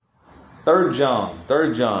3 John.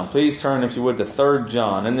 3 John. Please turn, if you would, to 3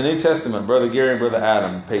 John. In the New Testament, Brother Gary and Brother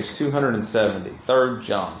Adam, page 270. 3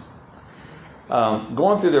 John.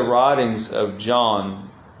 Going through the writings of John,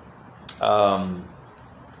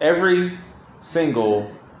 every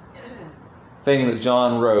single thing that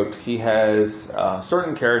John wrote, he has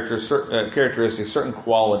certain characteristics, certain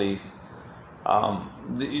qualities.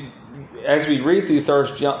 As we read through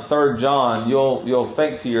 3 John, you'll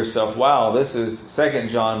think to yourself, wow, this is 2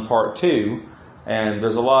 John part 2, and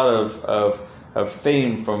there's a lot of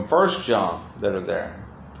theme from 1 John that are there.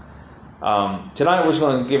 Tonight we're just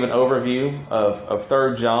going to give an overview of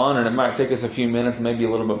 3 John, and it might take us a few minutes, maybe a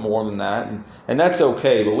little bit more than that, and that's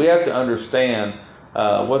okay, but we have to understand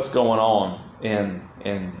what's going on in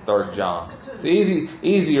 3 John. It's an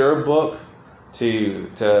easier book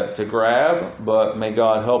to grab, but may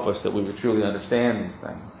God help us that we would truly understand these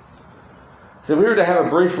things. So if we were to have a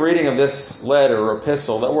brief reading of this letter or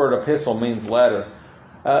epistle, that word epistle means letter,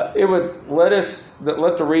 it would let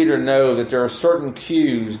the reader know that there are certain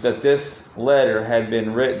cues that this letter had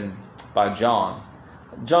been written by John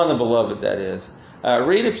the Beloved, that is.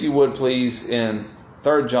 Read, if you would please, in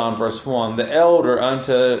 3 John verse 1, the elder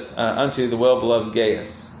unto the well-beloved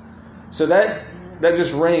Gaius. So that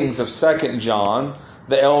just rings of 2 John,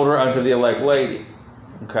 the elder unto the elect lady.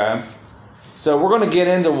 Okay? So we're going to get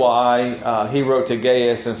into why he wrote to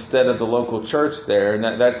Gaius instead of the local church there,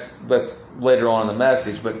 and that's later on in the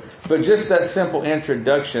message. But just that simple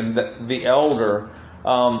introduction, that the elder,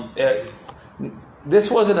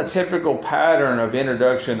 this wasn't a typical pattern of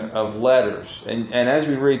introduction of letters. And as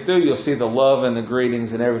we read through, you'll see the love and the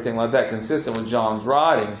greetings and everything like that consistent with John's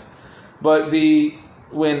writings. But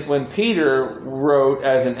when Peter wrote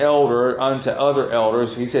as an elder unto other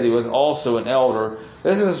elders, he said he was also an elder.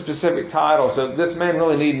 This is a specific title, so this man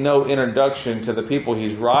really needed no introduction to the people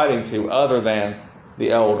he's writing to other than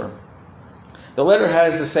the elder. The letter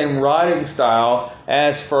has the same writing style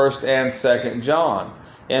as 1 and 2 John,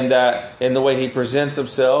 in the way he presents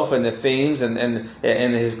himself and the themes and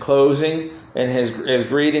his closing and his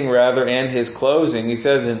greeting rather and his closing. He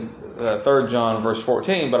says in 3 John verse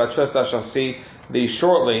 14, "But I trust I shall see thee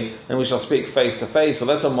shortly, and we shall speak face to face." Well,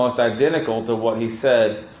 that's almost identical to what he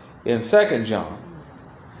said in 2 John.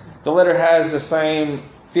 The letter has the same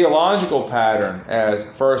theological pattern as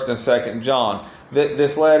 1 and 2 John.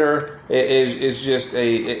 This letter is just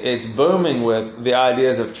it's booming with the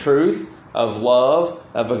ideas of truth, of love,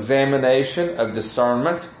 of examination, of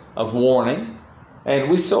discernment, of warning. And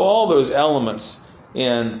we saw all those elements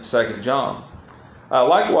in 2 John.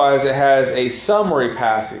 Likewise, it has a summary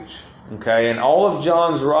passage. Okay, in all of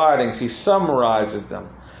John's writings, he summarizes them.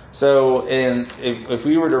 So if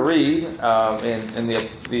we were to read in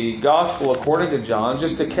the Gospel according to John,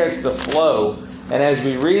 just to catch the flow, and as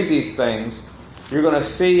we read these things, you're going to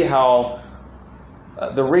see how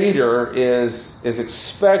the reader is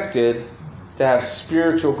expected to have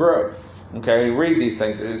spiritual growth. Okay, read these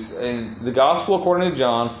things. It's in the Gospel according to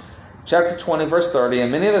John, chapter 20, verse 30,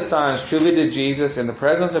 "And many of the signs truly did Jesus in the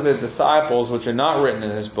presence of his disciples, which are not written in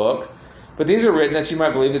this book. But these are written that you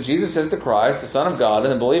might believe that Jesus is the Christ, the Son of God,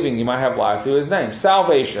 and in believing you might have life through his name."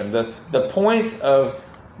 Salvation. The point of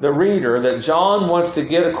the reader that John wants to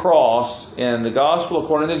get across in the Gospel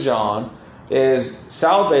according to John is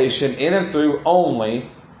salvation in and through only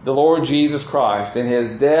the Lord Jesus Christ in his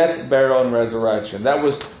death, burial, and resurrection. That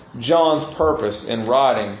was John's purpose in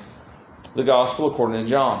writing the Gospel according to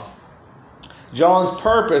John. John's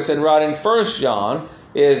purpose in writing 1 John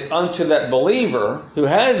is unto that believer who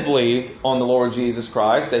has believed on the Lord Jesus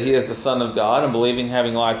Christ, that he is the Son of God, and believing,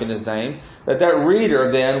 having life in his name, that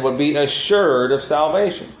reader then would be assured of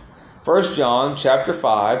salvation. 1 John chapter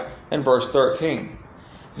 5 and verse 13.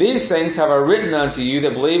 "These things have I written unto you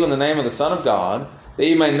that believe in the name of the Son of God, that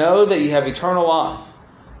you may know that you have eternal life,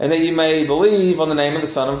 and that you may believe on the name of the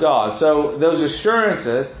Son of God." So those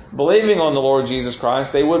assurances, believing on the Lord Jesus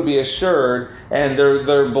Christ, they would be assured, and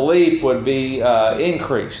their belief would be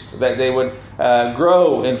increased, that they would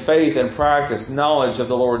grow in faith and practice, knowledge of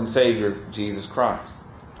the Lord and Savior, Jesus Christ.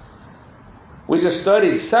 We just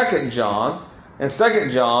studied 2 John. In 2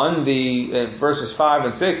 John, the verses 5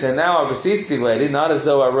 and 6, "And now I beseech thee, lady, not as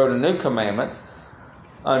though I wrote a new commandment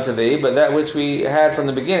unto thee, but that which we had from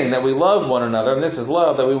the beginning, that we love one another, and this is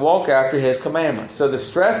love, that we walk after his commandments." So the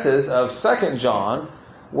stresses of 2 John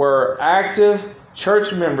were active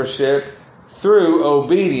church membership through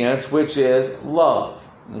obedience, which is love.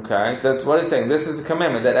 Okay, so that's what he's saying. This is the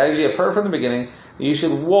commandment, that as you have heard from the beginning, you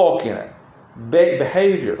should walk in it.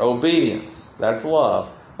 Behavior, obedience, that's love.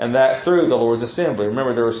 And that through the Lord's assembly.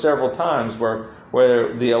 Remember, there were several times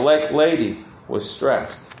where the elect lady was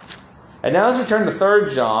stressed. And now as we turn to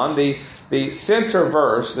 3 John, the center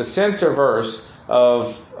verse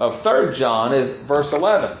of 3 John is verse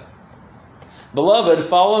 11. Beloved,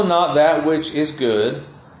 follow not that which is good,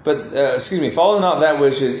 follow not that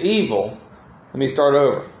which is evil. Let me start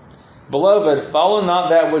over. Beloved, follow not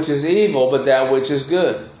that which is evil, but that which is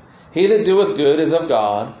good. He that doeth good is of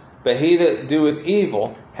God, but he that doeth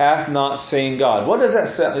evil hath not seen God. What does that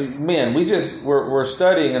say? Men, we're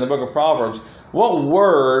studying in the book of Proverbs. What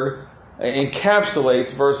word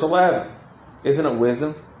encapsulates verse 11? Isn't it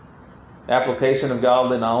wisdom? Application of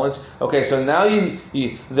godly knowledge. Okay, so now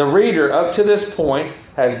the reader up to this point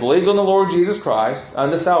has believed on the Lord Jesus Christ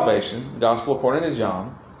unto salvation, the gospel according to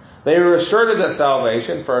John. They are assured of that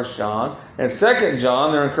salvation, 1 John. And 2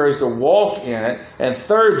 John, they're encouraged to walk in it. And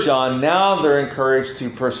 3 John, now they're encouraged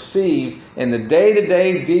to perceive in the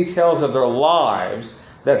day-to-day details of their lives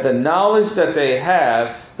that the knowledge that they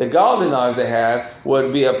have, the godly knowledge they have,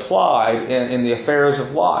 would be applied in the affairs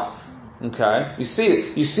of life. Okay? You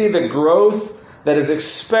see the growth that is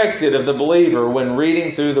expected of the believer when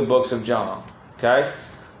reading through the books of John. Okay?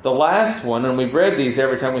 The last one, and we've read these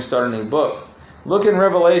every time we start a new book. Look in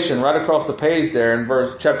Revelation, right across the page there in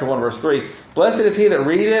chapter 1, verse 3. Blessed is he that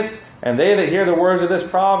readeth, and they that hear the words of this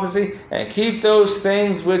prophecy, and keep those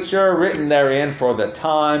things which are written therein, for the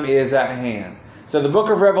time is at hand. So the book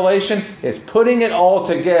of Revelation is putting it all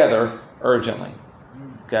together urgently.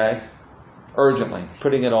 Okay? Urgently.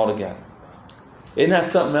 Putting it all together. Isn't that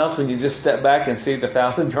something else when you just step back and see the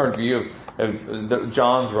 1,000-yard view of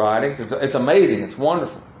John's writings? It's amazing. It's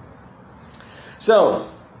wonderful. So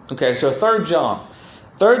 3 John.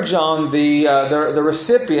 3 John, the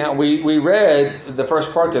recipient, we read the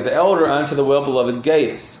first part there, the elder unto the well-beloved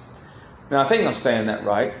Gaius. Now, I think I'm saying that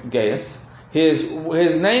right, Gaius. His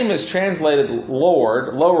name is translated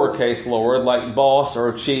Lord, lowercase Lord, like boss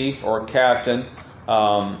or chief or captain,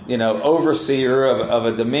 overseer of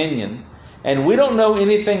a dominion. And we don't know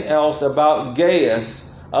anything else about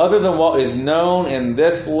Gaius other than what is known in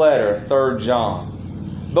this letter, 3 John.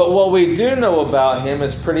 But what we do know about him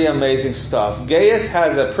is pretty amazing stuff. Gaius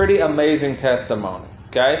has a pretty amazing testimony.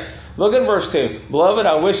 Okay? Look at verse 2. Beloved,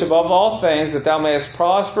 I wish above all things that thou mayest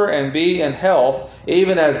prosper and be in health,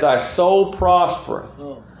 even as thy soul prospereth.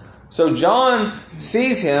 So John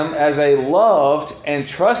sees him as a loved and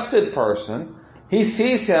trusted person. He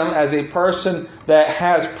sees him as a person that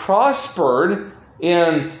has prospered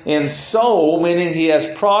in soul, meaning he has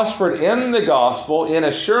prospered in the gospel, in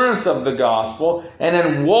assurance of the gospel, and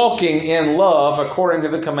in walking in love according to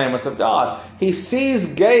the commandments of God. He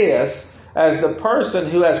sees Gaius as the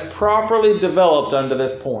person who has properly developed unto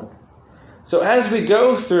this point. So as we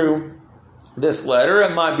go through this letter,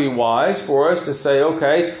 it might be wise for us to say,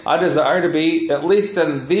 okay, I desire to be at least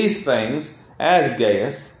in these things as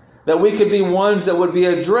Gaius, that we could be ones that would be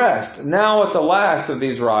addressed now at the last of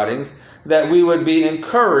these writings, that we would be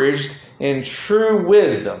encouraged in true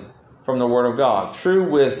wisdom from the Word of God. True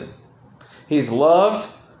wisdom. He's loved.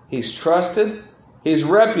 He's trusted. He's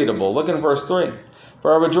reputable. Look in verse 3.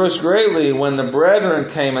 For I rejoiced greatly when the brethren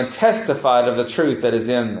came and testified of the truth that is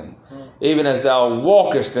in thee, even as thou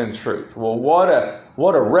walkest in truth. Well, what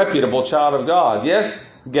a reputable child of God.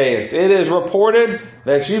 Yes, Gaius, it is reported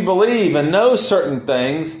that you believe and know certain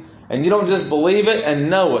things, and you don't just believe it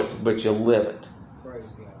and know it, but you live it.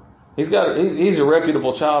 He's a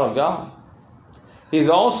reputable child of God. He's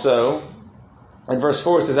also, in verse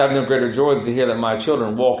 4 it says, I have no greater joy than to hear that my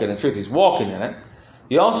children walk in truth. He's walking in it.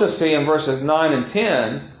 You also see in verses 9 and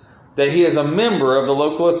 10 that he is a member of the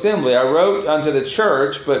local assembly. I wrote unto the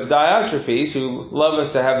church, but Diotrephes, who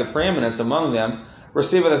loveth to have the preeminence among them,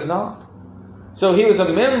 receiveth us not. So he was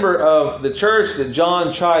a member of the church that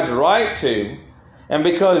John tried to write to. And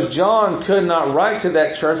because John could not write to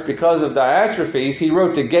that church because of Diotrephes, he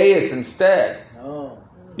wrote to Gaius instead. Oh.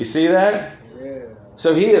 You see that? Yeah.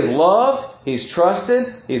 So he is loved, he's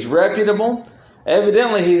trusted, he's reputable.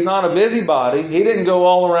 Evidently, he's not a busybody. He didn't go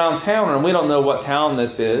all around town, and we don't know what town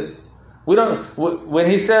this is. We don't. When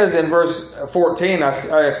he says in verse 14,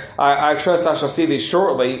 I trust I shall see thee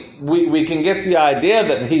shortly, we can get the idea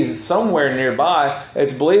that he's somewhere nearby.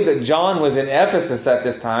 It's believed that John was in Ephesus at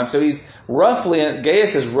this time, so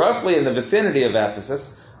Gaius is roughly in the vicinity of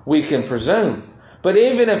Ephesus, we can presume. But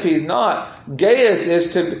even if he's not, Gaius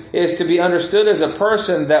is to be understood as a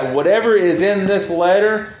person that whatever is in this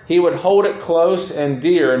letter, he would hold it close and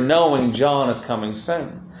dear, knowing John is coming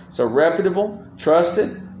soon. So reputable,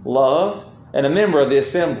 trusted, loved, and a member of the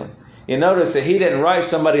assembly. You notice that he didn't write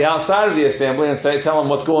somebody outside of the assembly and tell him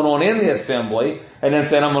what's going on in the assembly, and then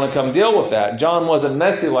say, I'm going to come deal with that. John wasn't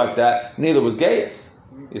messy like that. Neither was Gaius,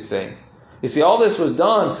 you see. You see, all this was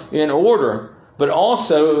done in order but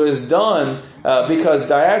also it was done because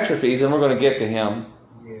Diotrephes, and we're going to get to him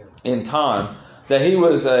in time, that he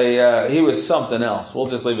was something else. We'll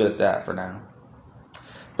just leave it at that for now.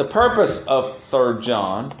 The purpose of 3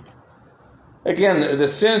 John, again, the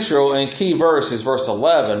central and key verse is verse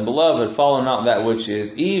 11. Beloved, follow not that which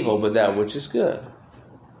is evil, but that which is good.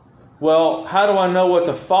 Well, how do I know what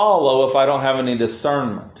to follow if I don't have any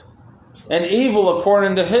discernment? And evil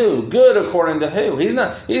according to who? Good according to who? He's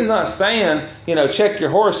not saying, check your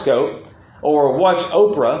horoscope or watch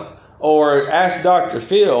Oprah or ask Dr.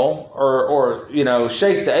 Phil or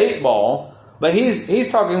shake the 8 ball. But he's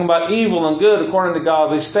talking about evil and good according to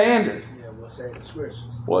godly standard. Yeah, what say the Scriptures?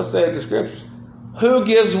 What say the Scriptures? Who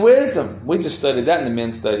gives wisdom? We just studied that in the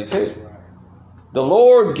men's study too. Right. The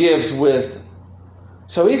Lord gives wisdom.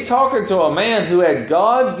 So he's talking to a man who had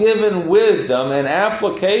God-given wisdom and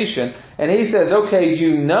application, and he says, okay,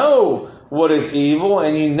 you know what is evil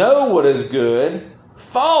and you know what is good.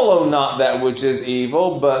 Follow not that which is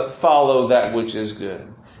evil, but follow that which is good.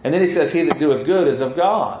 And then he says, he that doeth good is of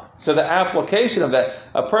God. So the application of that,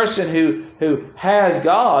 a person who has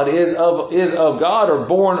God, is of God or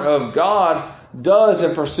born of God, does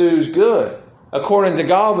and pursues good according to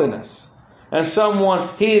godliness. And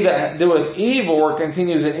someone, he that doeth evil or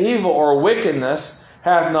continues in evil or wickedness,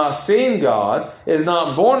 hath not seen God, is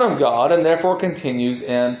not born of God, and therefore continues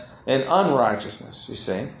in unrighteousness. You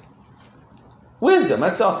see? Wisdom,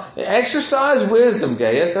 that's all. Exercise wisdom,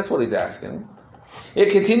 Gaius. That's what he's asking.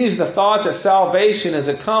 It continues the thought that salvation is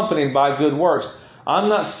accompanied by good works. I'm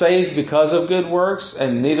not saved because of good works,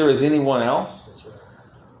 and neither is anyone else.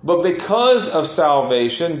 But because of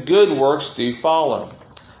salvation, good works do follow.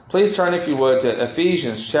 Please turn, if you would, to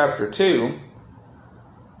Ephesians chapter 2.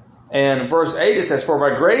 And verse 8, it says, for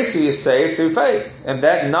by grace he is saved through faith, and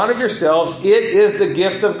that not of yourselves, it is the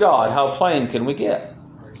gift of God. How plain can we get?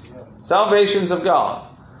 Salvation's of God,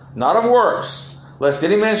 not of works, lest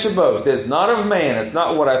any man should boast. It's not of man. It's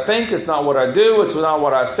not what I think. It's not what I do. It's not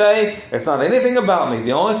what I say. It's not anything about me.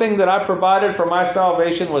 The only thing that I provided for my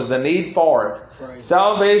salvation was the need for it. Right.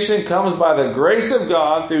 Salvation comes by the grace of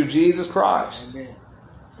God through Jesus Christ. Amen.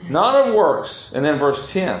 Not of works. And then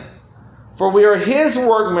verse 10. For we are his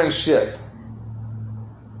workmanship,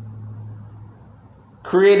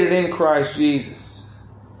 created in Christ Jesus.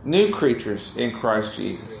 New creatures in Christ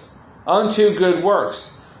Jesus. Unto good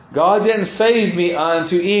works. God didn't save me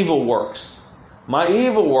unto evil works. My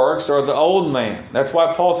evil works are the old man. That's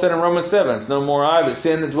why Paul said in Romans 7, it's no more I that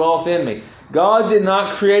sin that dwelleth in me. God did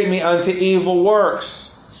not create me unto evil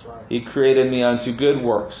works. That's right. He created me unto good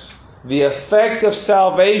works. The effect of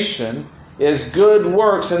salvation is good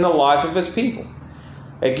works in the life of his people.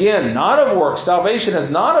 Again, not of works. Salvation is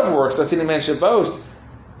not of works, lest any man should boast.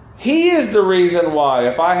 He is the reason why,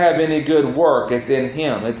 if I have any good work, it's in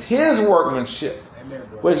him. It's his workmanship,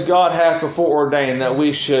 which God hath before ordained that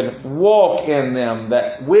we should walk in them,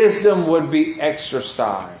 that wisdom would be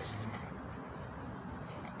exercised.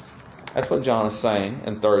 That's what John is saying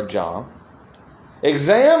in 3 John.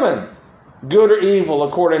 Examine good or evil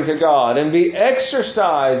according to God, and be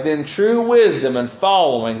exercised in true wisdom and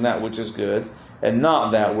following that which is good and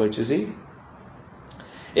not that which is evil.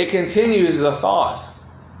 It continues the thought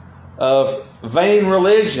of vain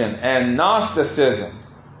religion and Gnosticism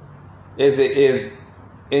is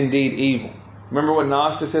indeed evil. Remember what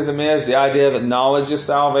Gnosticism is? The idea that knowledge is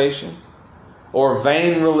salvation. Or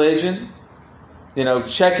vain religion,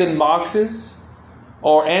 checking boxes.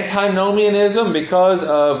 Or antinomianism, because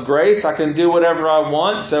of grace I can do whatever I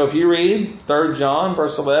want. So if you read 3 John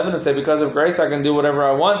verse 11 and say, because of grace I can do whatever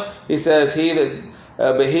I want, he says,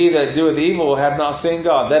 but he that doeth evil hath not seen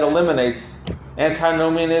God. That eliminates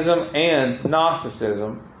antinomianism and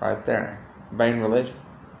Gnosticism right there. Vain religion.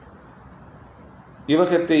 You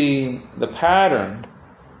look at the pattern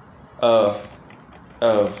of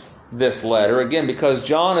this letter, again, because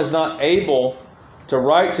John is not able to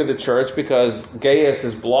write to the church because Diotrephes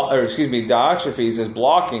is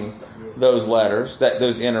blocking those letters,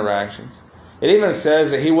 those interactions. It even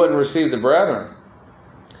says that he wouldn't receive the brethren.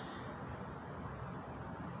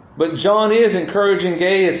 But John is encouraging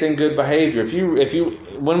Gaius in good behavior.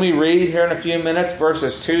 When we read here in a few minutes,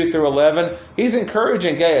 verses 2 through 11, he's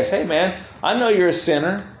encouraging Gaius. Hey man, I know you're a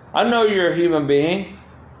sinner. I know you're a human being.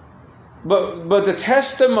 But the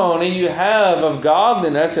testimony you have of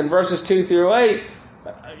godliness in verses 2 through 8,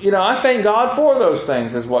 I thank God for those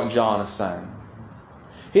things, is what John is saying.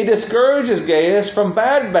 He discourages Gaius from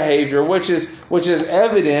bad behavior, which is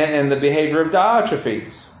evident in the behavior of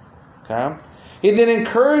Diotrephes. Okay? He then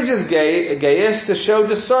encourages Gaius to show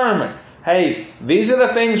discernment. hey, these are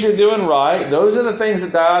the things you're doing right. Those are the things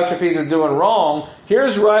that Diotrephes is doing wrong.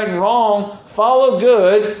 Here's right and wrong. Follow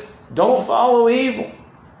good. Don't follow evil.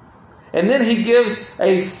 And then he gives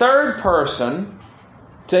a third person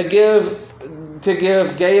to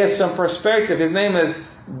give Gaius some perspective. His name is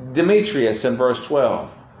Demetrius in verse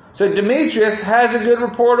 12. So Demetrius has a good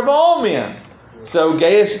report of all men. So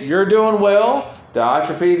Gaius, you're doing well.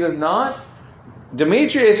 Diotrephes is not.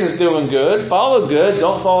 Demetrius is doing good. Follow good.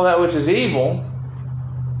 Don't follow that which is evil.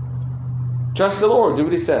 Trust the Lord. Do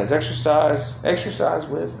what he says. Exercise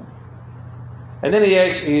wisdom. And then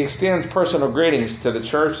he extends personal greetings to the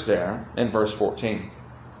church there in verse 14.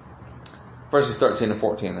 Verses 13 and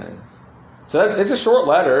 14, that is. So it's a short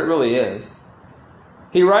letter. It really is.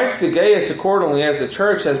 He writes to Gaius accordingly as the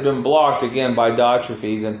church has been blocked again by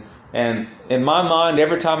Diotrephes. And in my mind,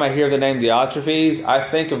 every time I hear the name Diotrephes, I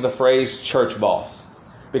think of the phrase church boss.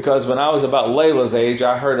 Because when I was about Layla's age,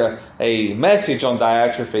 I heard a message on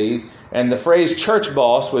Diotrephes, and the phrase church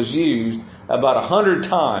boss was used about 100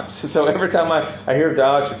 times. So every time I hear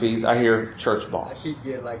Diotrephes, I hear church boss. He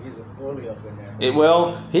get like he's a bully up in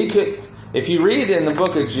there. He could. If you read in the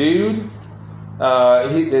book of Jude,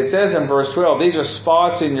 it says in verse 12, these are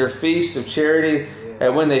spots in your feast of charity.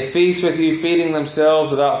 And when they feast with you, feeding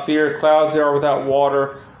themselves without fear, clouds there are without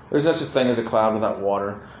water. There's no such thing as a cloud without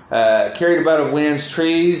water. Carried about of winds,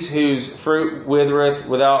 trees whose fruit withereth,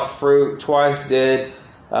 without fruit, twice dead,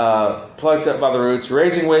 plucked up by the roots,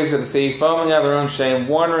 raging waves of the sea, foaming at their own shame,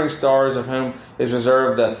 wandering stars of whom is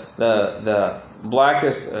reserved the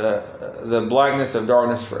blackness of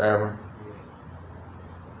darkness forever.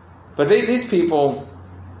 But these people,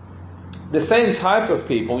 the same type of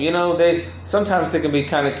people, sometimes they can be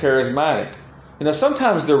kind of charismatic.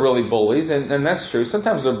 Sometimes they're really bullies, and that's true.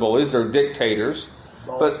 Sometimes they're bullies, they're dictators.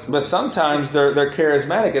 But sometimes they're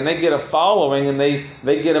charismatic, and they get a following, and they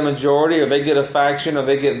get a majority, or they get a faction, or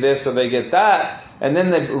they get this, or they get that, and then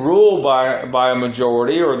they rule by a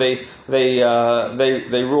majority, or they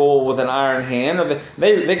rule with an iron hand, or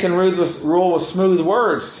they can rule with smooth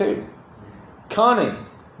words too, cunning,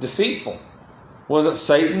 deceitful. Was it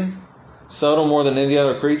Satan? Subtle more than any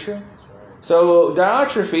other creature. So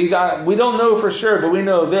Diotrephes, we don't know for sure, but we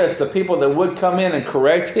know this: the people that would come in and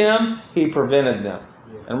correct him, he prevented them.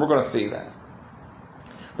 And we're going to see that.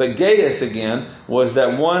 But Gaius, again, was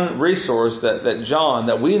that one resource that John,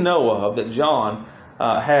 that we know of, that John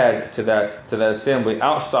had to that assembly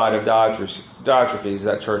outside of Diotrephes,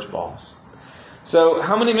 that church boss. So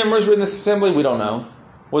how many members were in this assembly? We don't know.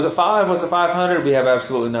 Was it 5? Was it 500? We have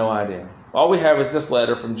absolutely no idea. All we have is this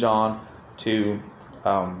letter from John to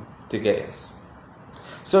Gaius.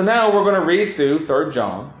 So now we're going to read through 3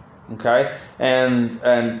 John, okay? And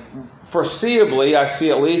foreseeably, I see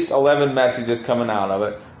at least 11 messages coming out of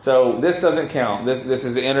it. So this doesn't count. This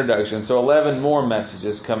is the introduction. So 11 more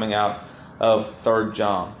messages coming out of 3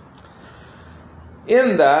 John.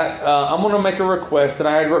 In that, I'm going to make a request, and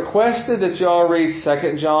I had requested that y'all read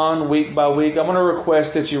 2 John week by week. I'm going to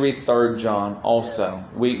request that you read 3 John also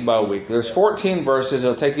week by week. There's 14 verses.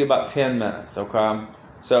 It'll take you about 10 minutes, okay?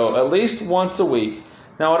 So at least once a week.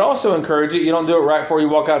 Now, I'd also encourage you don't do it right before you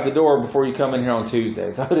walk out the door before you come in here on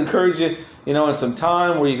Tuesdays. I would encourage you, in some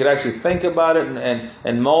time where you could actually think about it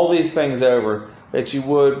and mull these things over, that you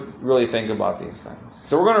would really think about these things.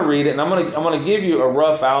 So we're going to read it, and I'm going to give you a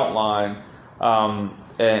rough outline, and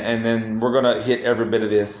then we're going to hit every bit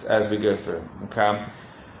of this as we go through. Okay.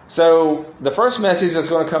 So the first message that's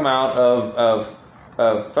going to come out of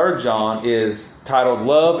 3 John is titled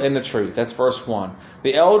Love in the Truth. That's verse 1.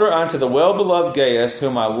 The elder unto the well-beloved Gaius,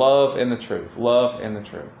 whom I love in the truth. Love in the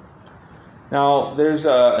truth. Now, there's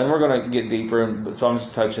and we're going to get deeper, so I'm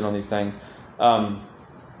just touching on these things.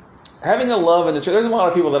 Having a love in the truth. There's a lot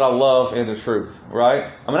of people that I love in the truth, right?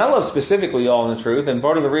 I mean, I love specifically y'all in the truth, and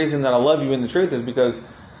part of the reason that I love you in the truth is because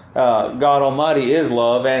God Almighty is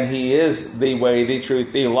love, and He is the way, the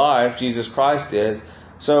truth, the life. Jesus Christ is.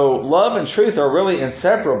 So love and truth are really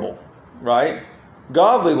inseparable, right?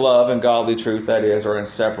 Godly love and godly truth, that is, are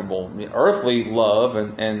inseparable. Earthly love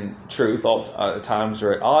and truth all times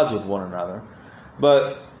are at odds with one another.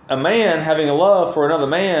 But a man having a love for another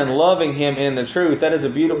man, loving him in the truth, that is a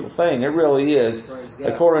beautiful thing. It really is,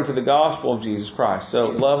 according to the gospel of Jesus Christ.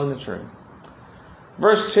 So love in the truth.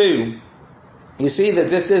 Verse 2, you see that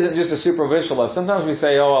this isn't just a superficial love. Sometimes we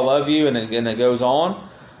say, oh, I love you, and it goes on.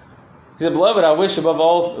 He said, Beloved, I wish above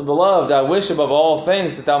all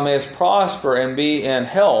things that thou mayest prosper and be in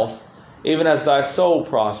health, even as thy soul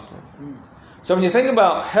prospereth. So when you think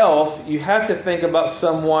about health, you have to think about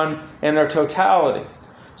someone in their totality.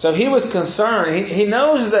 So he was concerned. He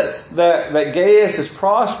knows that Gaius is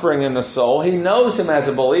prospering in the soul. He knows him as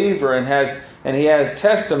a believer and he has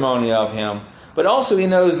testimony of him. But also he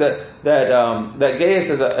knows that Gaius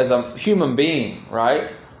is a human being,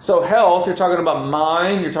 right? So health, you're talking about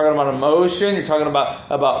mind, you're talking about emotion, you're talking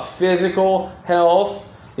about physical health.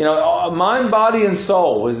 Mind, body, and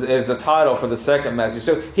soul is the title for the second message.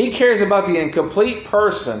 So he cares about the incomplete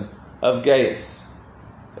person of Gaius.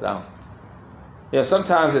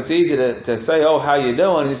 Sometimes it's easy to say, oh, how you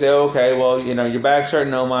doing? And you say, okay, well, your back's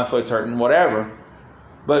hurting, no, my foot's hurting, whatever.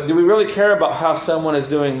 But do we really care about how someone is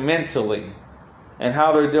doing mentally and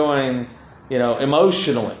how they're doing,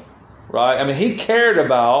 emotionally, right? I mean, he cared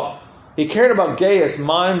about Gaius,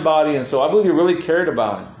 mind, body, and soul. I believe he really cared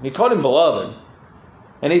about him. He called him beloved.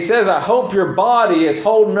 And he says, I hope your body is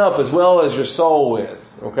holding up as well as your soul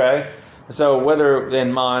is, okay? So whether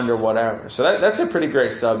in mind or whatever. So that's a pretty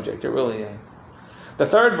great subject. It really is. The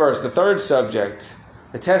third verse, the third subject,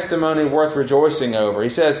 the testimony worth rejoicing over. He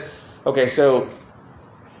says, okay, so,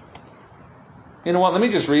 you know what, let me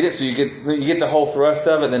just read it so you get the whole thrust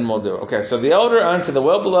of it, and then we'll do it. Okay, so the elder unto the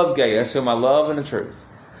well-beloved Gaius, whom I love in the truth.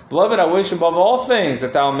 Beloved, I wish above all things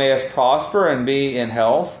that thou mayest prosper and be in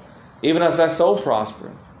health, even as thy soul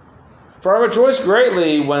prospereth. For I rejoiced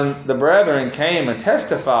greatly when the brethren came and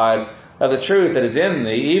testified of the truth that is in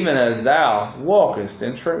thee, even as thou walkest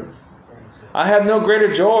in truth. I have no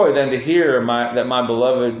greater joy than to hear that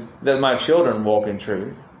my children walk in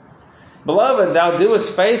truth. Beloved, thou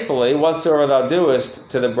doest faithfully whatsoever thou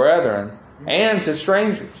doest to the brethren and to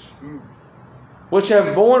strangers, which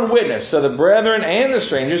have borne witness. So the brethren and the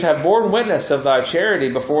strangers have borne witness of thy charity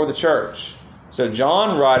before the church. So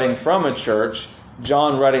John writing from a church,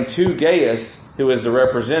 John writing to Gaius, who is the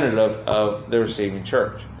representative of the receiving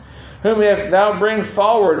church. Whom if thou bring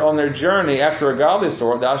forward on their journey after a godly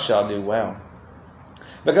sort, thou shalt do well.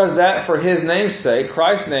 Because that for his name's sake,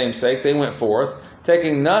 Christ's name's sake, they went forth,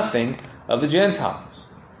 taking nothing of the Gentiles.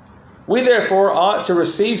 We therefore ought to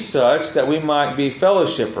receive such that we might be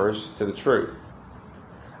fellowshippers to the truth.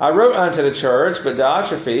 I wrote unto the church, but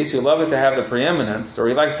Diotrephes, who loveth to have the preeminence, or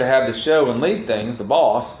he likes to have the show and lead things, the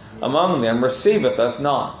boss, among them, receiveth us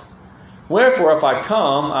not. Wherefore, if I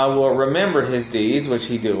come, I will remember his deeds which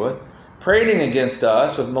he doeth, prating against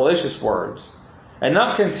us with malicious words. And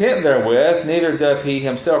not content therewith, neither doth he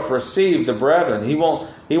himself receive the brethren. He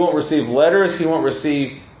won't receive letters, he won't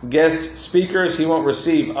receive guest speakers, he won't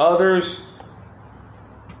receive others,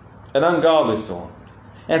 an ungodly sort,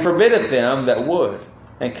 and forbiddeth them that would,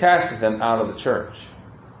 and casteth them out of the church.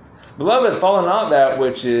 Beloved, follow not that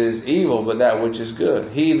which is evil, but that which is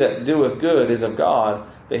good. He that doeth good is of God,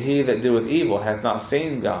 but he that doeth evil hath not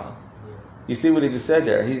seen God. You see what he just said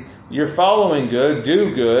there? You're following good,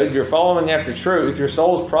 do good. You're following after truth. Your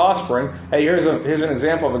soul's prospering. Hey, here's an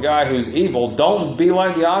example of a guy who's evil. Don't be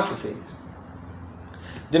like Diotrephes.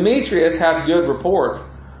 Demetrius hath good report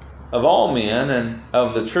of all men and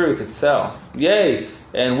of the truth itself. Yea,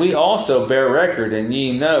 and we also bear record, and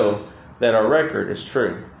ye know that our record is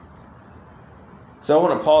true. So I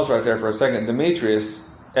want to pause right there for a second.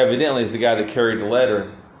 Demetrius evidently is the guy that carried the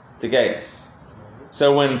letter to Gaius.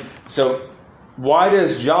 So why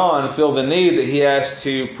does John feel the need that he has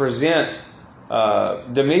to present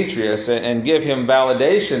Demetrius and give him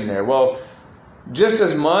validation there? Well, just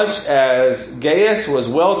as much as Gaius was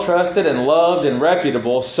well trusted and loved and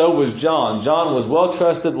reputable, so was John. John was well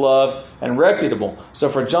trusted, loved, and reputable. So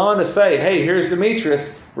for John to say, hey, here's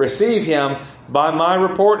Demetrius, receive him, by my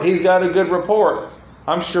report, he's got a good report.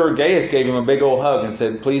 I'm sure Gaius gave him a big old hug and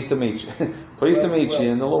said, pleased to meet you. Pleased to meet you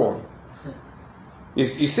in the Lord. You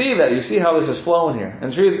see that? You see how this is flowing here.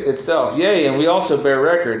 And truth itself, yea, and we also bear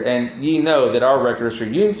record, and ye know that our record is true.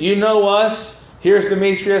 You know us. Here's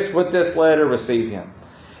Demetrius with this letter, receive him.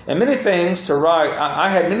 And many things to write. I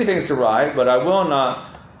had many things to write, but I will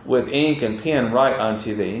not with ink and pen write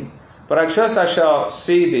unto thee. But I trust I shall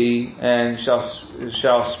see thee and shall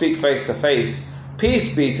speak face to face.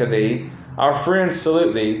 Peace be to thee. Our friends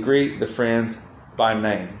salute thee. Greet the friends by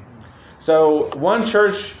name. So one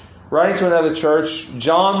church writing to another church,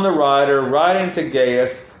 John the writer writing to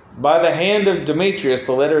Gaius. By the hand of Demetrius,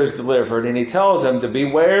 the letter is delivered, and he tells them to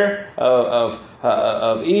beware of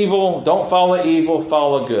evil. Don't follow evil,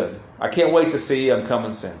 follow good. I can't wait to see you. I'm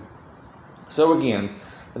coming soon. So again,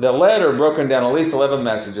 the letter broken down at least 11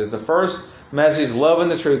 messages. The first message, loving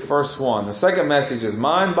the truth, verse 1. The second message is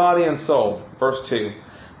mind, body, and soul, verse 2.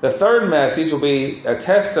 The third message will be a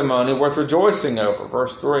testimony worth rejoicing over,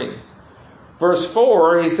 verse 3. Verse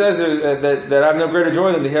 4, he says that I have no greater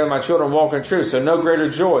joy than to hear my children walk in truth. So no greater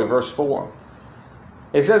joy, verse 4.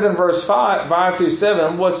 It says in verse 5 through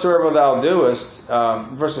 7, whatsoever thou doest,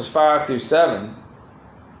 verses 5 through 7.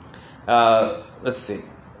 Let's see.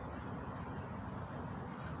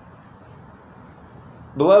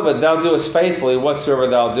 Beloved, thou doest faithfully whatsoever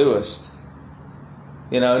thou doest.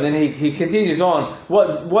 And then he continues on.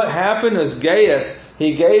 What happened is Gaius,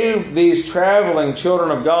 he gave these traveling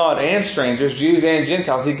children of God and strangers, Jews and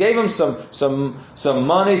Gentiles, he gave them some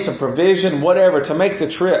money, some provision, whatever, to make the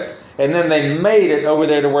trip. And then they made it over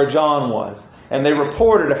there to where John was. And they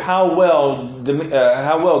reported of how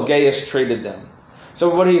well Gaius treated them.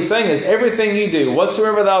 So what he's saying is, everything you do,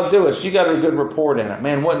 whatsoever thou doest, you got a good report in it.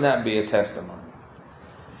 Man, wouldn't that be a testimony?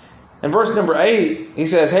 In verse number 8, he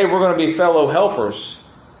says, hey, we're going to be fellow helpers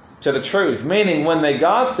to the truth. Meaning, when they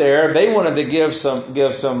got there, they wanted to give some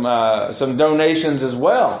donations as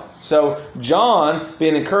well. So John,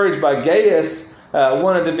 being encouraged by Gaius,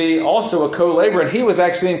 wanted to be also a co-laborer, and he was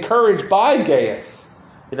actually encouraged by Gaius.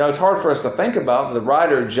 It's hard for us to think about. The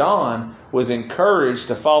writer John was encouraged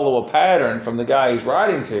to follow a pattern from the guy he's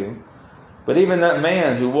writing to. But even that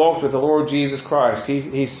man who walked with the Lord Jesus Christ,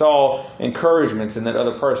 he saw encouragements in that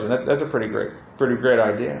other person. That's a pretty great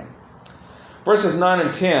idea. Verses 9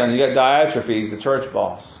 and 10, you got Diotrephes, the church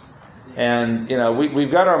boss. And,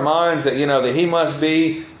 we've got our minds that, that he must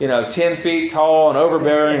be, 10 feet tall and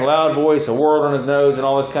overbearing, loud voice, a word on his nose, and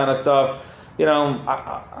all this kind of stuff.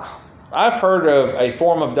 I've heard of a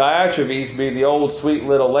form of Diotrephes be the old sweet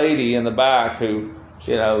little lady in the back who,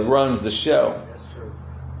 runs the show. That's true.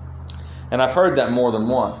 And I've heard that more than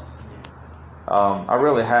once. I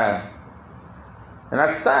really have. And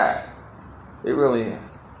that's sad. It really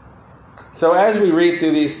is. So as we read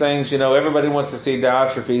through these things, everybody wants to see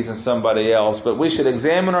Diotrephes in somebody else, but we should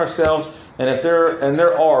examine ourselves, and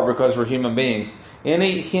there are, because we're human beings,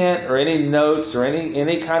 any hint or any notes or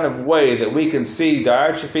any kind of way that we can see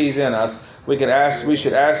Diotrephes in us, we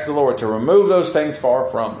should ask the Lord to remove those things far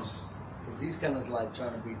from us. Because he's kind of like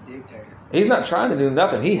trying to be a dictator. He's not trying to do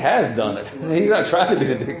nothing. He has done it. He's not trying to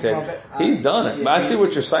be a dictator. He's done it. But I see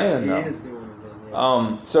what you're saying, though. He is doing it,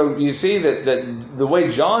 yeah. So you see that the way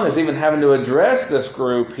John is even having to address this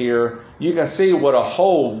group here, you can see what a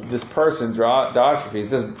hold this person, Diotrephes,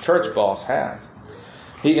 this church boss, has.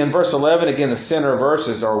 In verse 11, again, the center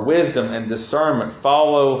verses are wisdom and discernment.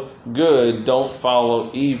 Follow good, don't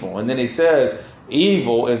follow evil. And then he says,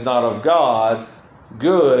 evil is not of God,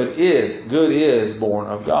 good is born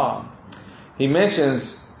of God. He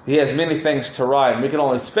mentions he has many things to write, and we can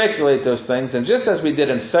only speculate those things. And just as we did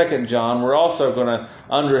in 2 John, we're also going to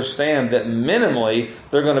understand that minimally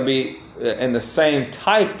they're going to be in the same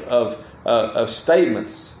type of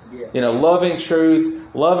statements. Yeah. Loving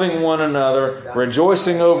truth, loving one another,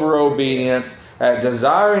 rejoicing over obedience,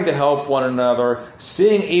 desiring to help one another,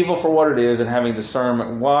 seeing evil for what it is, and having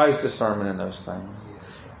discernment, wise discernment in those things.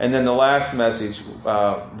 And then the last message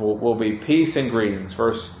will be peace and greetings,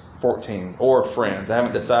 verse 14, or friends. I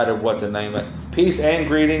haven't decided what to name it. Peace and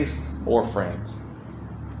greetings, or friends.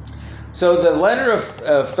 So the letter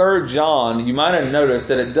of 3 John, you might have noticed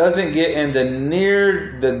that it doesn't get into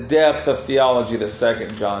near the depth of theology that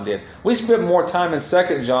 2 John did. We spent more time in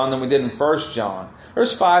 2 John than we did in 1 John.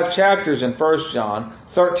 There's 5 chapters in 1 John,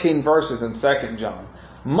 13 verses in 2 John.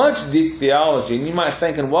 Much deep theology. And you might be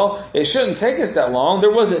thinking, well, it shouldn't take us that long.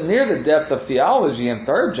 There wasn't near the depth of theology in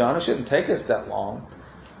 3 John. It shouldn't take us that long.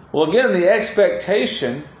 Well, again, the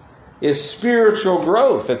expectation is spiritual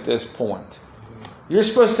growth at this point. You're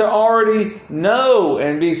supposed to already know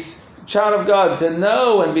and be child of God, to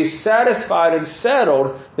know and be satisfied and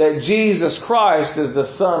settled that Jesus Christ is the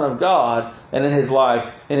Son of God, and in His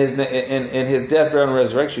life, in His death, burial, and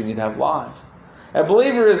resurrection, you'd have life. A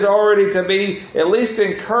believer is already to be at least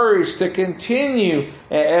encouraged to continue,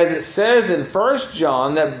 as it says in 1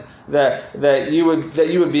 John, that you would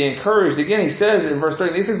be encouraged. Again, he says in verse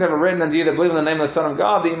 3, these things have I written unto you that believe in the name of the Son of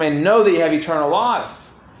God, that you may know that you have eternal life.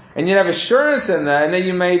 And you have assurance in that, and that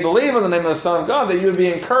you may believe in the name of the Son of God, that you would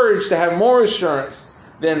be encouraged to have more assurance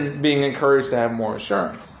than being encouraged to have more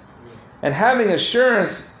assurance. And having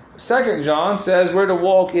assurance, 2 John says we're to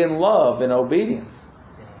walk in love and obedience.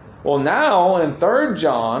 Well, now in 3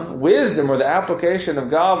 John, wisdom, or the application of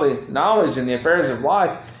godly knowledge in the affairs of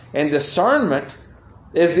life, and discernment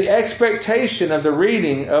is the expectation of the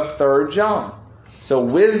reading of 3 John. So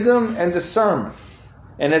wisdom and discernment.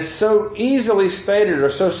 And it's so easily stated, or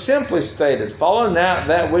so simply stated, follow not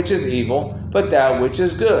that which is evil, but that which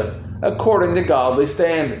is good, according to godly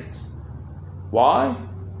standards. Why?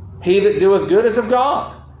 He that doeth good is of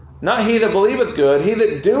God. Not he that believeth good, he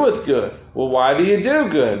that doeth good. Well, why do you do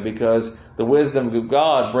good? Because the wisdom of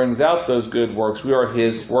God brings out those good works. We are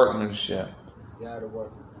His workmanship.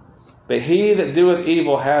 But he that doeth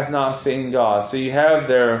evil hath not seen God. So you have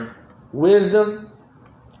their wisdom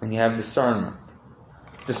and you have discernment.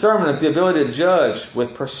 Discernment is the ability to judge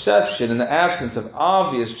with perception in the absence of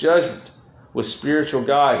obvious judgment with spiritual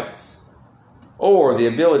guidance, or the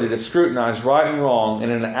ability to scrutinize right and wrong in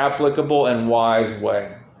an applicable and wise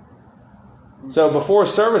way. So before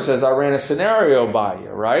services, I ran a scenario by you,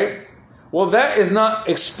 right? Well, that is not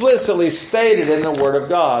explicitly stated in the Word of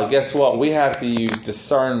God. Guess what? We have to use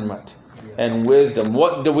discernment and wisdom.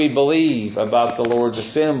 What do we believe about the Lord's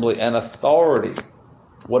assembly and authority?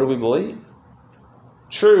 What do we believe?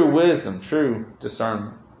 True wisdom, true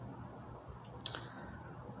discernment.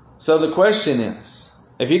 So the question is,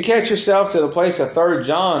 if you catch yourself to the place of 3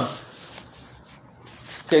 John,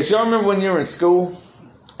 okay, so y'all remember when you were in school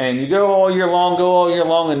and you go all year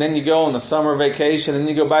long, and then you go on the summer vacation and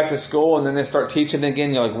you go back to school and then they start teaching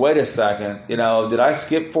again. You're like, wait a second, did I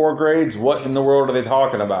skip 4 grades? What in the world are they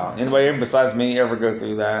talking about? Anybody besides me ever go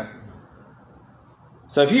through that?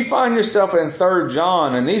 So if you find yourself in 3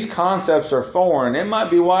 John and these concepts are foreign, it might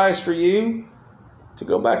be wise for you to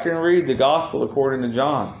go back and read the Gospel according to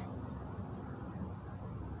John.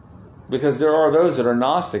 Because there are those that are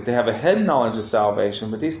Gnostic. They have a head knowledge of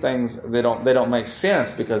salvation, but these things, they don't make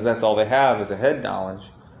sense because that's all they have is a head knowledge.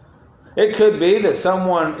 It could be that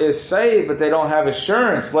someone is saved, but they don't have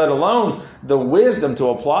assurance, let alone the wisdom to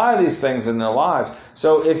apply these things in their lives.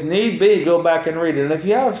 So if need be, go back and read it. And if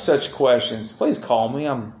you have such questions, please call me.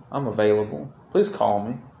 I'm available. Please call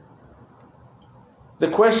me. The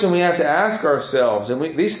question we have to ask ourselves, and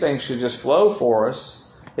these things should just flow for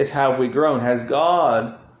us, is have we grown? Has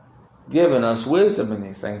God given us wisdom in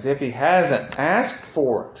these things? If He hasn't, ask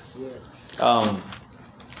for it.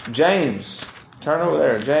 James, turn over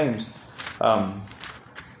there, James.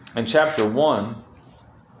 In chapter 1,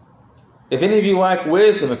 if any of you lack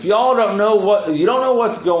wisdom, if y'all don't know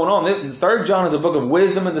what's going on, 3 John is a book of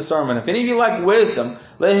wisdom and discernment. If any of you lack wisdom,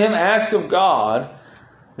 let him ask of God,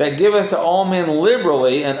 that giveth to all men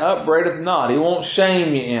liberally and upbraideth not. He won't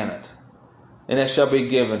shame you in it, and it shall be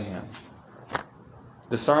given him.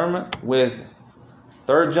 Discernment, wisdom.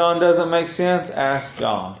 3 John doesn't make sense? Ask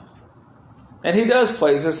God. And He does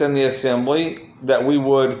place us in the assembly that we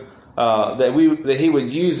would that He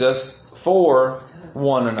would use us for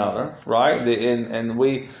one another, right?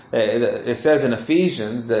 It says in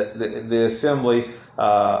Ephesians that the assembly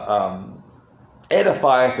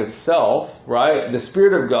edifieth itself, right? The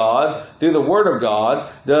Spirit of God through the Word of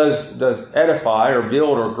God does edify or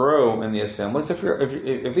build or grow in the assembly. So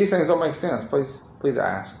if these things don't make sense, please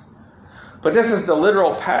ask. But this is the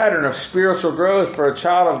literal pattern of spiritual growth for a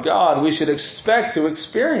child of God we should expect to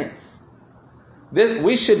experience.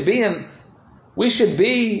 We should be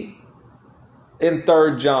in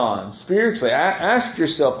 3 John spiritually. Ask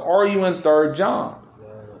yourself, are you in 3 John?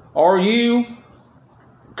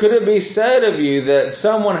 Could it be said of you that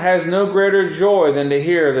someone has no greater joy than to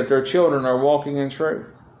hear that their children are walking in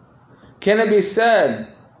truth? Can it be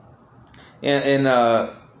said in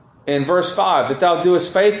verse 5 that thou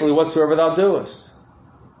doest faithfully whatsoever thou doest?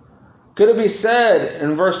 Could it be said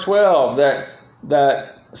in verse 12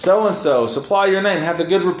 that so-and-so, supply your name, have the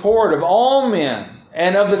good report of all men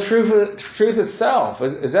and of the truth itself?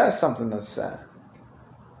 Is that something that's said?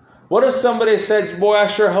 What if somebody said, boy, I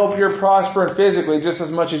sure hope you're prospering physically just as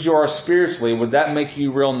much as you are spiritually? Would that make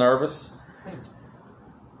you real nervous?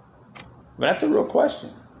 That's a real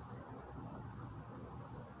question.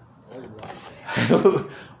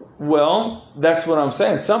 Well, that's what I'm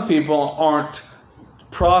saying. Some people aren't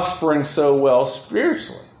prospering so well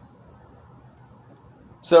spiritually.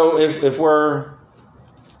 So if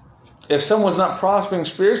someone's not prospering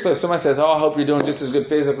spiritually, if somebody says, "Oh, I hope you're doing just as good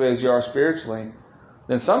physically as you are spiritually,"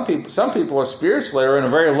 then some people are spiritually are in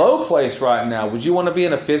a very low place right now. Would you want to be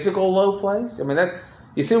in a physical low place? I mean,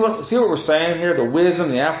 you see what we're saying here? The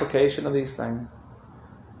wisdom, the application of these things.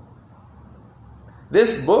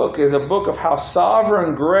 This book is a book of how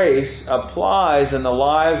sovereign grace applies in the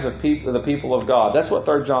lives of the people of God. That's what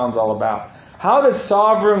 3 John's all about. How did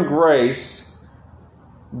sovereign grace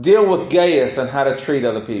deal with Gaius and how to treat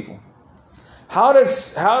other people? How did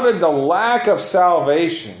the lack of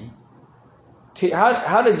salvation,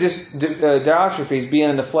 how did just Diotrephes being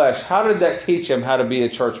in the flesh, how did that teach him how to be a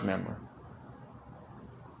church member?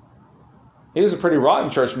 He was a pretty rotten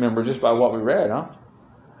church member just by what we read, huh?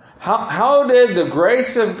 How did the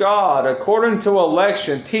grace of God, according to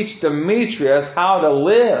election, teach Demetrius how to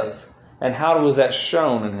live? And how was that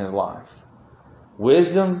shown in his life?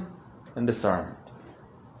 Wisdom and discernment,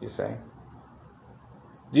 you say.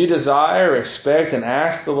 Do you desire, expect, and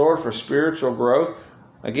ask the Lord for spiritual growth?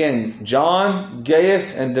 Again, John,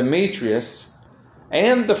 Gaius, and Demetrius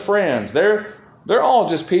and the friends. They're all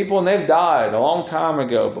just people, and they've died a long time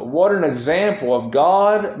ago. But what an example of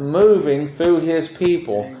God moving through His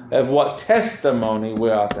people, of what testimony we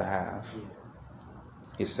ought to have.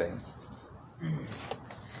 You see.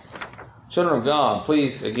 Children of God,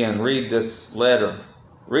 please, again, read this letter.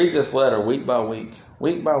 Read this letter week by week.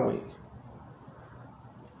 Week by week.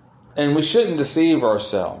 And we shouldn't deceive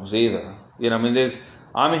ourselves either.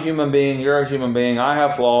 I'm a human being, you're a human being, I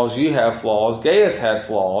have flaws, you have flaws, Gaius had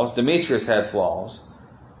flaws, Demetrius had flaws.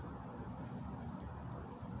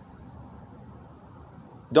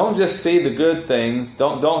 Don't just see the good things.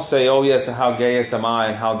 Don't say, oh yes, how Gaius am I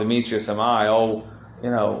and how Demetrius am I. Oh,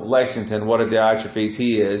 Lexington, what a Diotrephes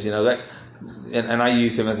he is. And I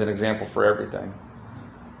use him as an example for everything.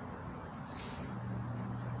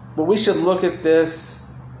 But we should look at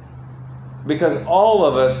this because all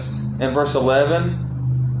of us in verse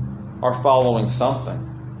 11 are following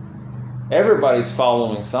something. Everybody's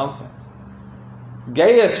following something.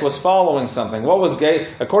 Gaius was following something. What was Gaius?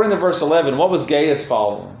 According to verse 11, what was Gaius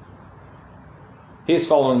following? He's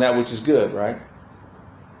following that which is good, right?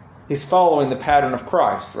 He's following the pattern of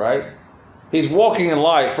Christ, right? He's walking in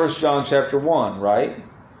light, 1 John chapter 1, right?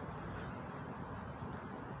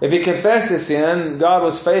 If he confessed his sin, God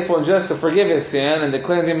was faithful and just to forgive his sin and to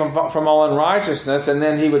cleanse him from all unrighteousness, and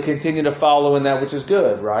then he would continue to follow in that which is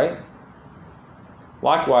good, right?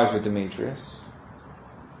 Likewise with Demetrius.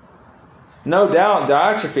 No doubt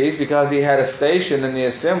Diotrephes, because he had a station in the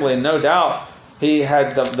assembly, no doubt he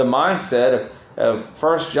had the mindset of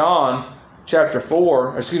 1 John chapter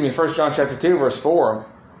 2, verse 4.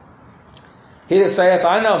 He that saith,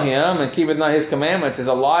 I know him, and keepeth not his commandments, is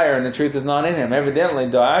a liar, and the truth is not in him. Evidently,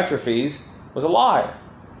 Diotrephes was a liar.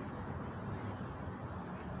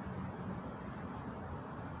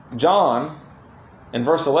 John, in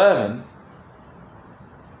verse 11,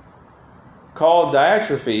 called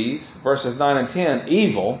Diotrephes, verses 9 and 10,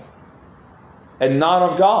 evil, and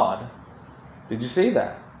not of God. Did you see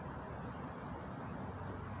that?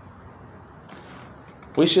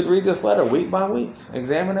 We should read this letter week by week.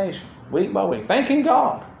 Examination. Week by week. Thanking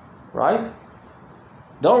God. Right?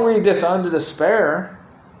 Don't read this unto despair.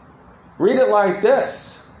 Read it like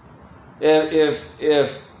this. If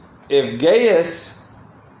Gaius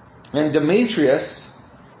and Demetrius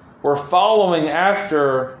were following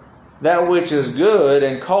after that which is good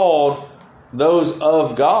and called those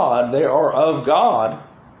of God, they are of God.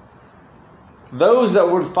 Those that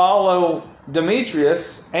would follow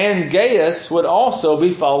Demetrius and Gaius would also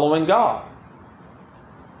be following God.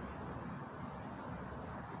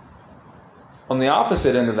 On the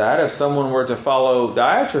opposite end of that, if someone were to follow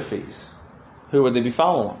Diotrephes, who would they be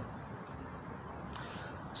following?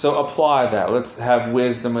 So apply that. Let's have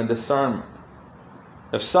wisdom and discernment.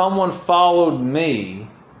 If someone followed me,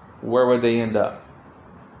 where would they end up?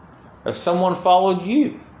 If someone followed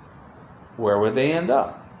you, where would they end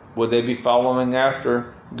up? Would they be following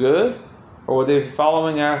after good, or would they be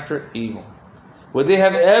following after evil? Would they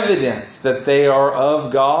have evidence that they are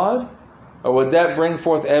of God, or would that bring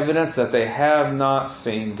forth evidence that they have not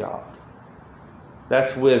seen God?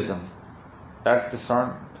 That's wisdom. That's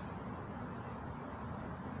discernment.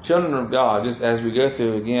 Children of God, just as we go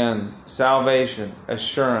through again, salvation,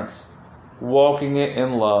 assurance, walking it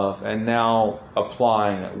in love, and now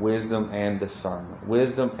applying it, wisdom and discernment.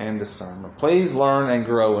 Wisdom and discernment. Please learn and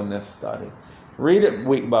grow in this study. Read it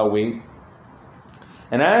week by week.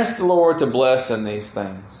 And ask the Lord to bless in these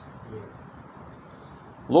things.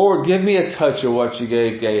 Lord, give me a touch of what you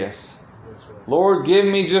gave Gaius. Lord, give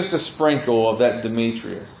me just a sprinkle of that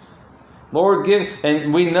Demetrius. Lord,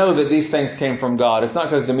 and we know that these things came from God. It's not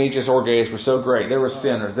because Demetrius or Gaius were so great. They were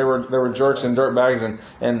sinners. They were jerks and dirtbags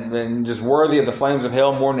and just worthy of the flames of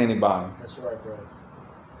hell more than anybody. That's right, brother.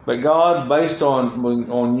 But God, based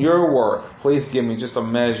on your work, please give me just a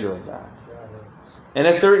measure of that. And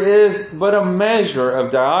if there is but a measure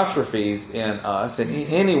of Diotrephes in us, in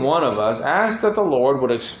any one of us, ask that the Lord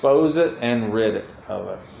would expose it and rid it of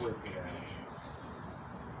us.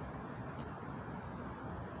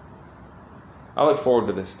 I look forward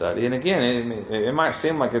to this study. And again, it might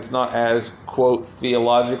seem like it's not as, quote,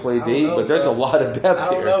 theologically deep, but there's a lot of depth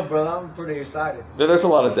here. I don't know, brother. I'm pretty excited. There's a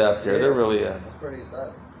lot of depth here. There really is. I'm pretty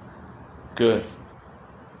excited. Good.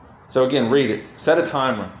 So again, read it. Set a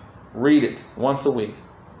timer. Read it once a week.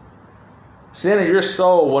 Sin of your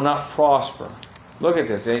soul will not prosper. Look at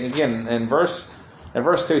this. Again, in verse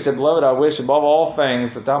 2, he said, Beloved, I wish above all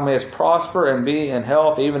things that thou mayest prosper and be in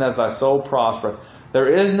health, even as thy soul prospereth. There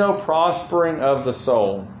is no prospering of the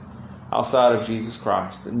soul outside of Jesus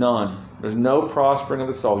Christ. None. There's no prospering of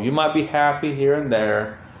the soul. You might be happy here and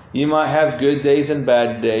there. You might have good days and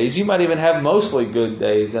bad days. You might even have mostly good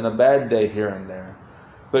days and a bad day here and there.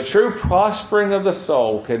 But true prospering of the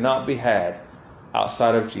soul cannot be had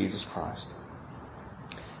outside of Jesus Christ.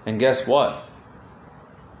 And guess what?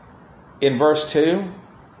 In verse 2,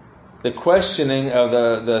 the questioning of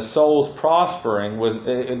the soul's prospering was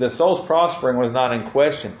not in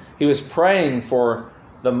question. He was praying for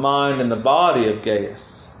the mind and the body of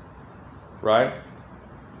Gaius. Right?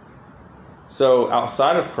 So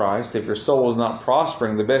outside of Christ, if your soul is not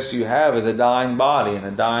prospering, the best you have is a dying body and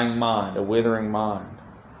a dying mind, a withering mind.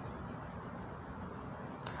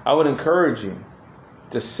 I would encourage you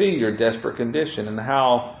to see your desperate condition and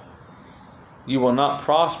how you will not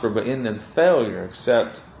prosper but end in failure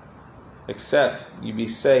except you be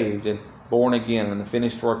saved and born again in the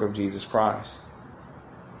finished work of Jesus Christ.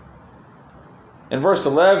 In verse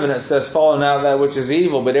 11 it says, following out that which is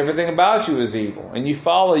evil, but everything about you is evil. And you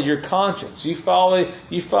follow your conscience. You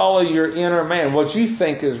follow your inner man, what you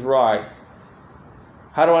think is right.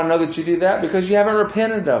 How do I know that you do that? Because you haven't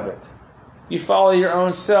repented of it. You follow your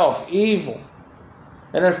own self, evil.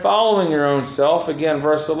 And in following your own self, again,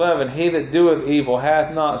 verse 11, he that doeth evil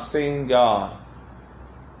hath not seen God.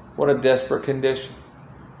 What a desperate condition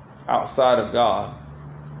outside of God.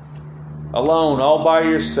 Alone, all by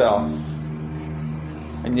yourself.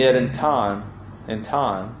 And yet in time,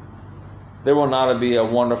 there will not be a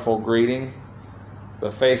wonderful greeting,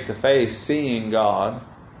 but face to face, seeing God,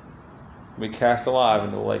 be cast alive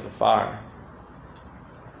into the lake of fire.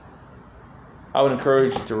 I would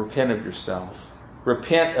encourage you to repent of yourself.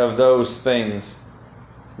 Repent of those things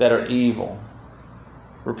that are evil.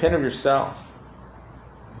 Repent of yourself.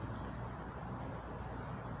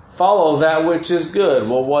 Follow that which is good.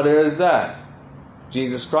 Well, what is that?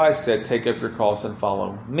 Jesus Christ said, take up your cross and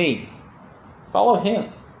follow me. Follow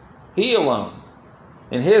Him. He alone.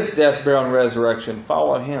 In His death, burial, and resurrection,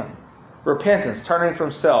 follow Him. Repentance, turning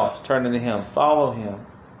from self, turning to Him. Follow Him.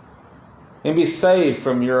 And be saved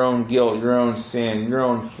from your own guilt, your own sin, your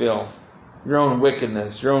own filth, your own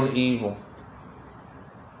wickedness, your own evil.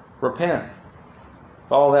 Repent.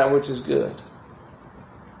 Follow that which is good.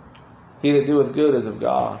 He that doeth good is of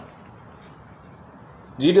God.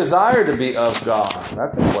 Do you desire to be of God?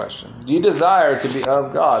 That's a question. Do you desire to be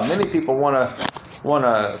of God? Many people want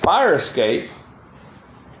a fire escape,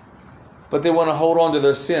 but they want to hold on to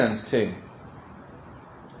their sins too.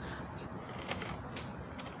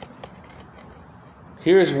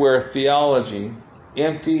 Here's where theology,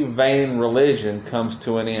 empty, vain religion, comes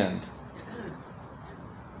to an end.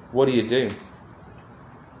 What do?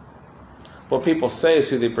 What people say is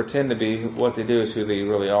who they pretend to be. What they do is who they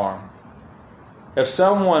really are. If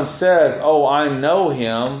someone says, oh, I know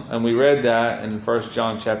Him, and we read that in 1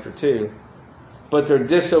 John chapter 2, but they're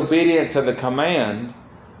disobedient to the command,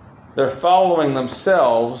 they're following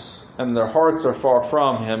themselves, and their hearts are far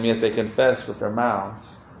from Him, yet they confess with their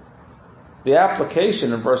mouths. The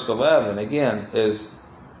application in verse 11, again, is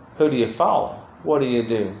who do you follow? What do you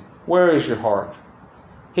do? Where is your heart?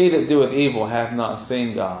 He that doeth evil hath not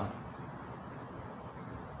seen God.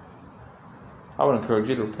 I would encourage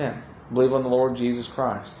you to repent. Believe on the Lord Jesus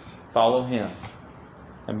Christ. Follow Him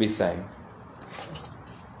and be saved.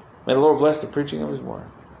 May the Lord bless the preaching of His word.